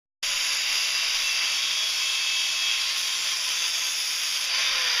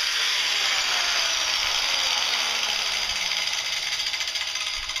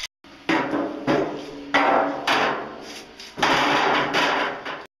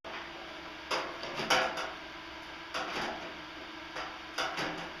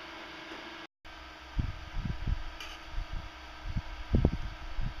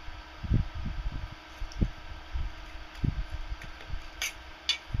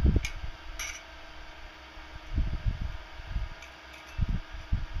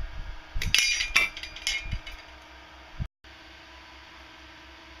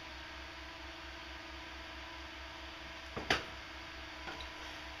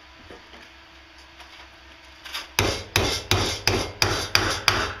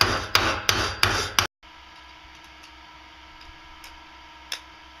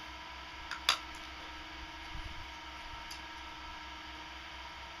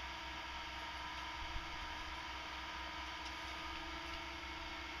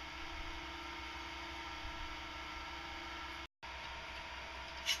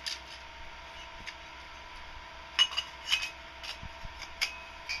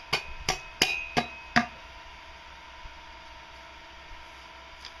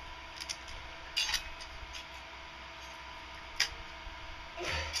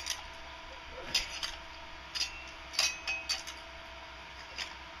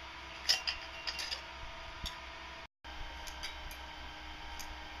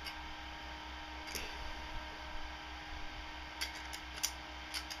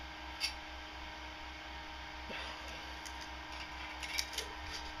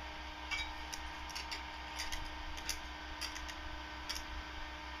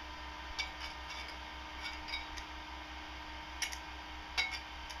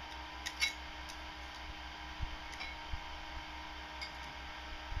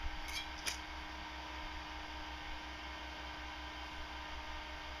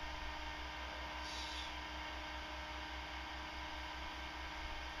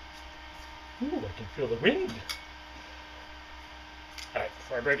can feel the wind. Alright,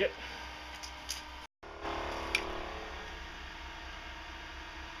 before I break it.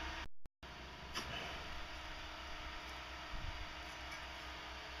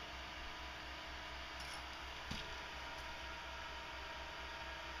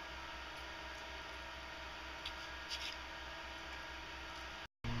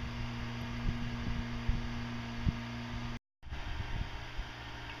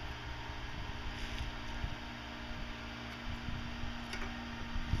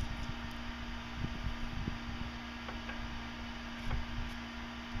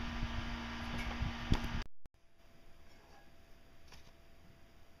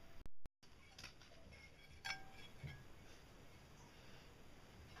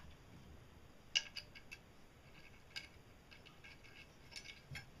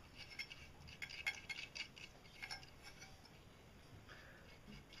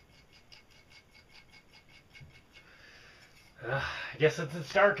 I guess since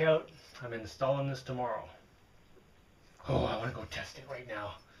it's dark out, I'm installing this tomorrow. Oh, I want to go test it right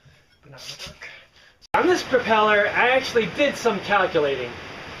now, but not in the dark. On this propeller, I actually did some calculating.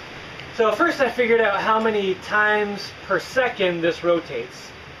 So first I figured out how many times per second this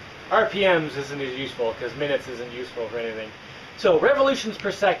rotates. RPMs isn't as useful because minutes isn't useful for anything. So revolutions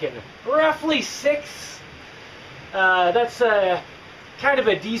per second, roughly 6. That's kind of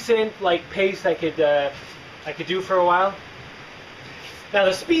a decent pace I could do for a while. Now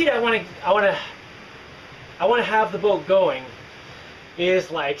the speed I want to have the boat going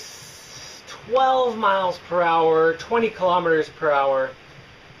is like 12 miles per hour, 20 kilometers per hour.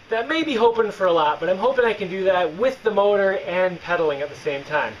 That may be hoping for a lot, but I'm hoping I can do that with the motor and pedaling at the same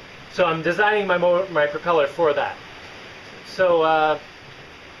time. So I'm designing my propeller for that. So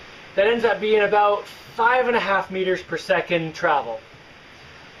that ends up being about 5.5 meters per second travel.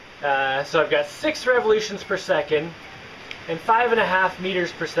 So I've got 6 revolutions per second and 5.5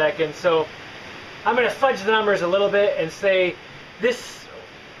 meters per second. So I'm going to fudge the numbers a little bit and say this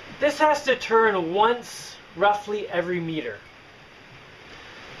has to turn once roughly every meter.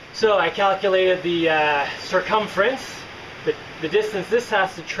 So I calculated the circumference, the distance this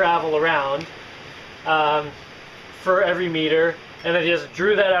has to travel around for every meter, and I just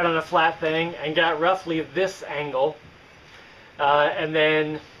drew that out on a flat thing and got roughly this angle, and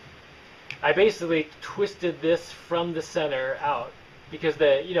then I basically twisted this from the center out because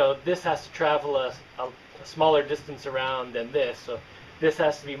this has to travel a smaller distance around than this, so this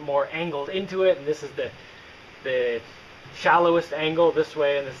has to be more angled into it, and this is the shallowest angle this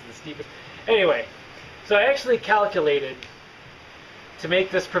way, and this is the steepest. Anyway, so I actually calculated to make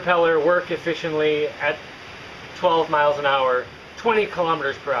this propeller work efficiently at 12 miles an hour, 20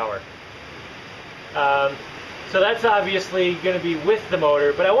 kilometers per hour. So that's obviously going to be with the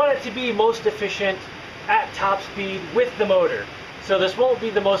motor, but I want it to be most efficient at top speed with the motor. So this won't be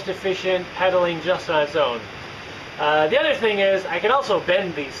the most efficient pedaling just on its own. The other thing is I can also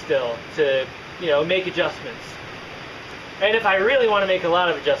bend these still to make adjustments. And if I really want to make a lot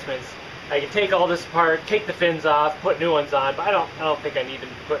of adjustments, I can take all this apart, take the fins off, put new ones on, but I don't think I need to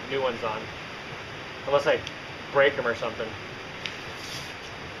put new ones on unless I break them or something.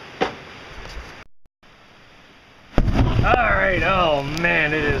 Alright, oh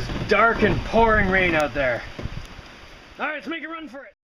man, it is dark and pouring rain out there. Alright, let's make a run for it.